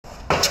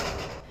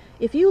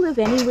If you live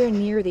anywhere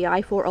near the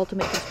I-4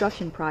 Ultimate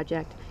construction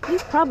project,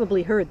 you've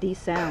probably heard these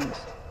sounds.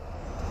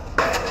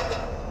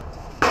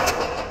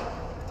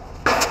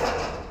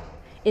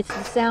 It's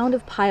the sound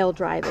of pile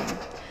driving.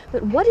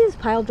 But what is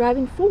pile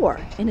driving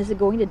for, and is it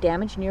going to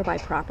damage nearby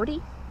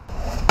property?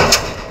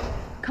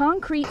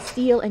 Concrete,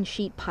 steel, and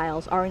sheet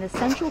piles are an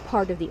essential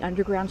part of the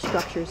underground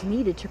structures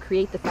needed to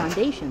create the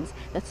foundations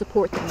that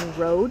support the new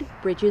road,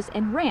 bridges,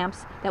 and ramps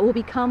that will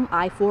become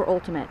I-4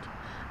 Ultimate.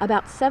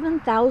 About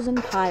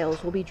 7,000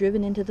 piles will be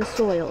driven into the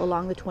soil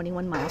along the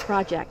 21-mile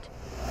project.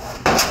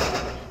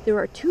 There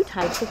are two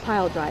types of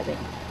pile driving: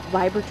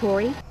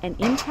 vibratory and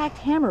impact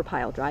hammer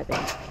pile driving.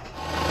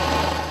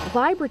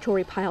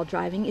 Vibratory pile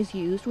driving is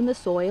used when the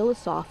soil is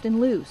soft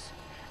and loose.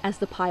 As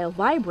the pile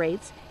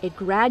vibrates, it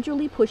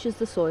gradually pushes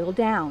the soil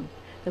down.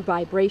 The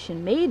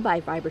vibration made by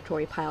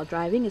vibratory pile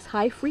driving is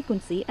high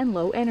frequency and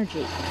low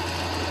energy.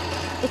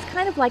 It's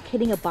kind of like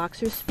hitting a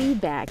boxer's speed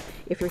bag.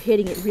 If you're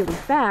hitting it really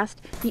fast,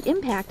 the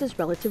impact is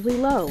relatively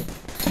low.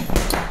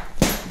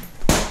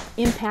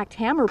 Impact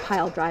hammer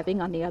pile driving,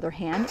 on the other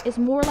hand, is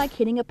more like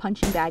hitting a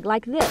punching bag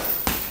like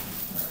this.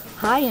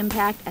 High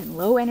impact and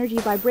low energy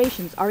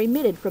vibrations are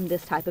emitted from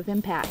this type of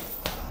impact.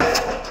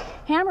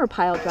 Hammer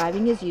pile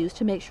driving is used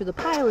to make sure the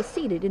pile is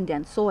seated in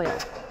dense soil.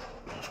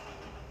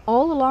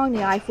 All along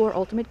the I-4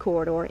 Ultimate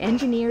Corridor,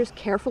 engineers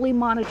carefully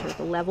monitor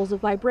the levels of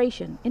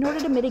vibration in order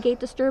to mitigate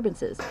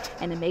disturbances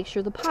and to make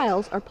sure the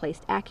piles are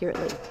placed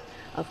accurately.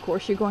 Of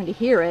course, you're going to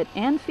hear it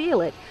and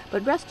feel it,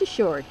 but rest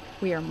assured,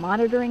 we are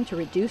monitoring to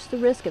reduce the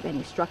risk of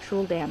any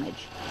structural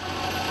damage.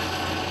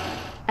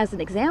 As an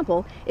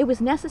example, it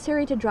was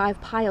necessary to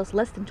drive piles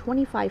less than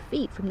 25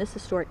 feet from this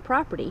historic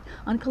property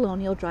on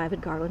Colonial Drive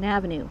at Garland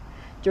Avenue.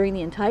 During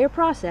the entire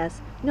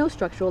process, no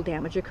structural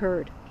damage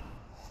occurred.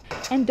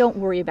 And don't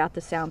worry about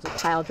the sounds of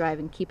pile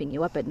driving keeping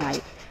you up at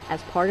night.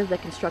 As part of the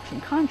construction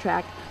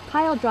contract,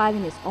 pile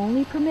driving is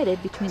only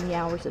permitted between the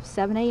hours of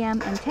 7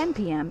 a.m. and 10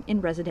 p.m.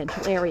 in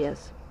residential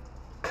areas.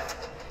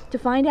 To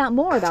find out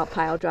more about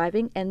pile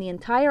driving and the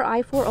entire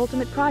I-4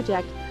 Ultimate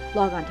project,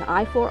 log on to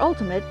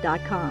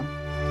i4ultimate.com.